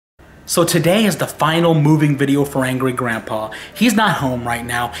So today is the final moving video for Angry Grandpa. He's not home right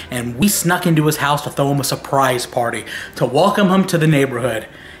now, and we snuck into his house to throw him a surprise party to welcome him to the neighborhood.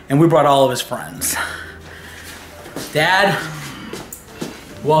 And we brought all of his friends. Dad,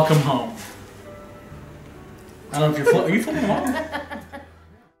 welcome home. I don't know if you're are you filming home?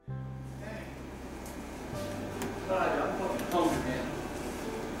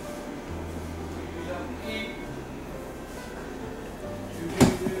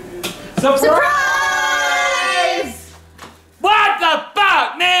 Surprise! What the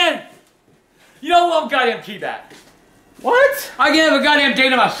fuck, man? You don't want goddamn key back. What? I can have a goddamn day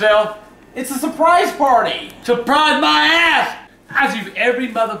to myself. It's a surprise party. Surprise my ass! I see you every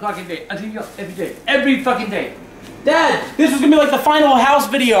motherfucking day. I see you every day. Every fucking day. Dad, this was gonna be like the final house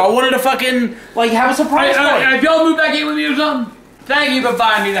video. I wanted to fucking like have a surprise party. If y'all move back in with me or something, thank you for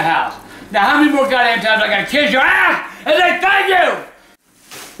buying me the house. Now how many more goddamn times I gotta kiss your ass and say thank you?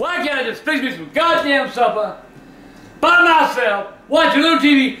 Why can't I just fix me some goddamn supper by myself, watch a little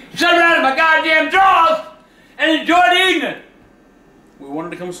TV, sit around in my goddamn drawers, and enjoy the evening? We wanted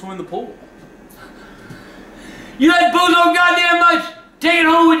to come swim in the pool. You like booze on goddamn much? Take it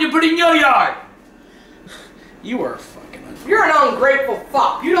home when you put it in your yard. You are fucking You're an ungrateful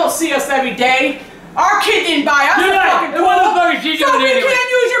fuck. You don't see us every day. Our kid didn't buy us a fucking pool. What the fuck is she doing so we anyway? can't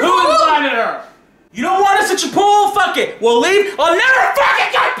use your Who pool. invited her? You don't want us at your pool? Fuck it. We'll leave. I'll never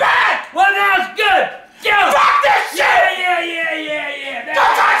fucking get back! Well, now it's good. Go. Fuck this shit! Yeah.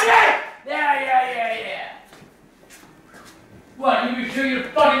 Don't touch me! Yeah. What, you be shutting your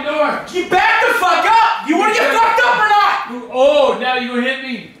fucking door? You back the fuck up! You wanna get fucked up or not? Oh, now you gonna hit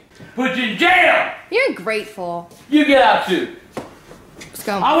me. Put you in jail. You're grateful. You get out too. Let's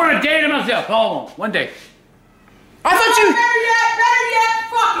go. I want a day to myself. Hold on, one day. I thought you... Better yet,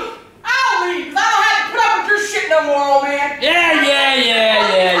 fuck it. I'll leave, 'cause I don't have to put up with your shit no more, old man.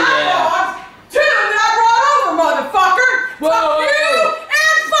 Yeah. Two that I brought over, motherfucker. Whoa. Fuck you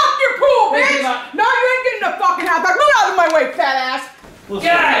and fuck your pool, bitch. No, you ain't getting the fucking house back. Move out of my way, fat ass. Get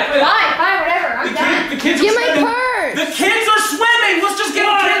it. Fine, whatever. I'm done. The kids are Get my swimming. purse. The kids are swimming. Let's just get Get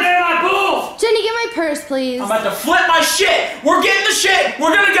the on kids. in my pool. Jenny, get my purse, please. I'm about to flip my shit. We're getting the shit.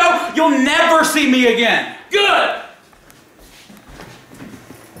 We're gonna go. You'll never see me again. Good.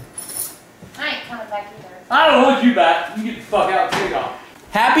 I ain't coming back either. I don't want you back. You get the fuck out. Take off.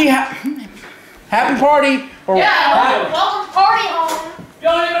 Happy party. Or Welcome party home.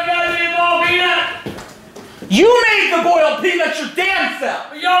 Don't even gotta be involved, peanut. you made the boiled peanuts your damn self.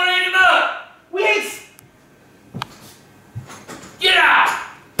 But y'all eat them up. We ain't. Get out.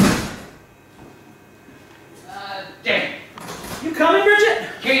 Damn. You coming, Bridget?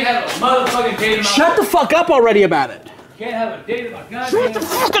 Can't have a motherfucking day to myself. Shut the fuck up already about it. Can't have a day to my goddamn. Shut the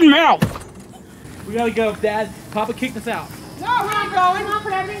fucking mouth. We gotta go, Dad. Papa kicked us out. No, we're not going. Come on,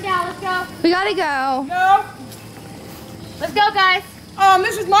 put everything down. Let's go. We gotta go. No. Let's go, guys.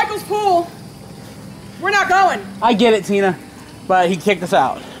 This is Michael's pool. We're not going. I get it, Tina, but he kicked us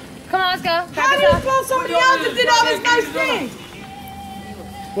out. Come on, let's go. How do you tell somebody else that did all these nice things?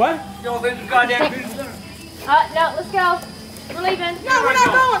 What? Y'all think the goddamn pizza? No, let's go. We're leaving. No, we're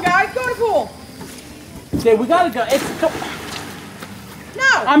not going, guys. Go to the pool. Jay, we gotta go.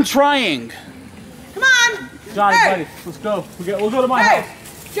 No. I'm trying. Come on. Johnny, Hey. buddy, let's go. We'll go to my Hey,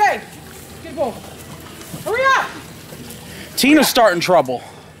 house. Jay. Get the pool. Hurry up. Tina's starting trouble.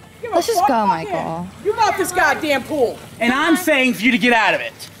 Give a Let's just fuck go, about Michael. him. You love this goddamn pool. And I'm saying for you to get out of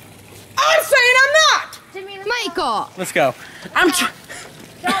it. I'm saying I'm not. Michael. Let's go. I'm Don't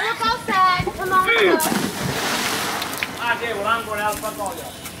look outside. Come on, let's go. I did. Well, I'm going out. Fuck all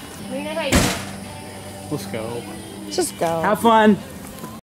y'all. We're gonna hate you. Let's go. Just go. Have fun.